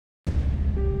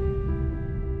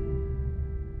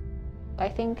I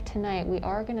think tonight we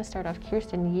are going to start off.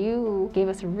 Kirsten, you gave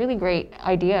us a really great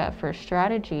idea for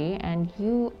strategy, and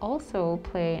you also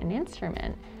play an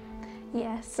instrument.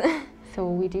 Yes. So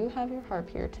we do have your harp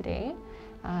here today.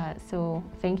 So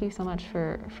thank you so much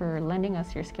for lending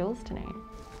us your skills tonight.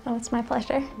 Oh, it's my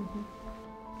pleasure.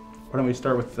 Why don't we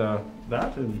start with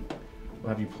that, and we'll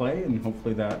have you play, and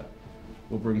hopefully that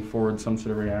will bring forward some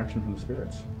sort of reaction from the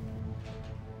spirits.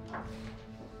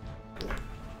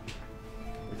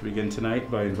 We begin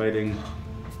tonight by inviting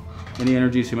any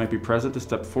energies who might be present to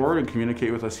step forward and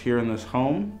communicate with us here in this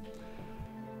home.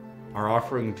 Our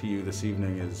offering to you this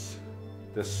evening is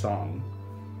this song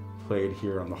played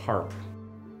here on the harp.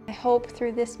 I hope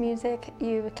through this music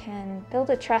you can build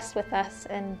a trust with us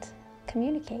and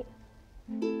communicate.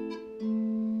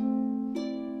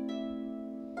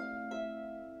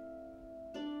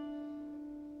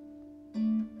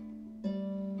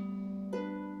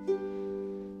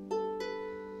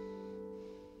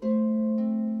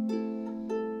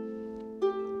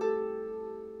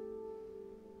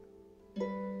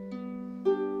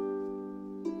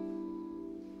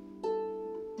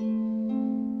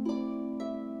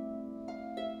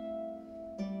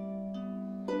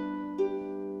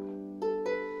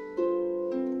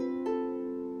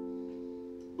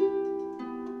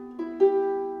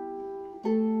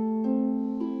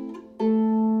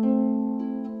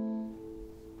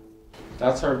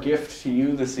 That's our gift to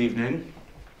you this evening.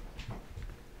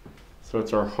 So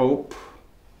it's our hope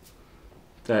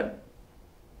that,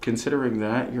 considering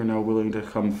that, you're now willing to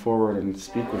come forward and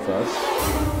speak with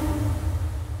us.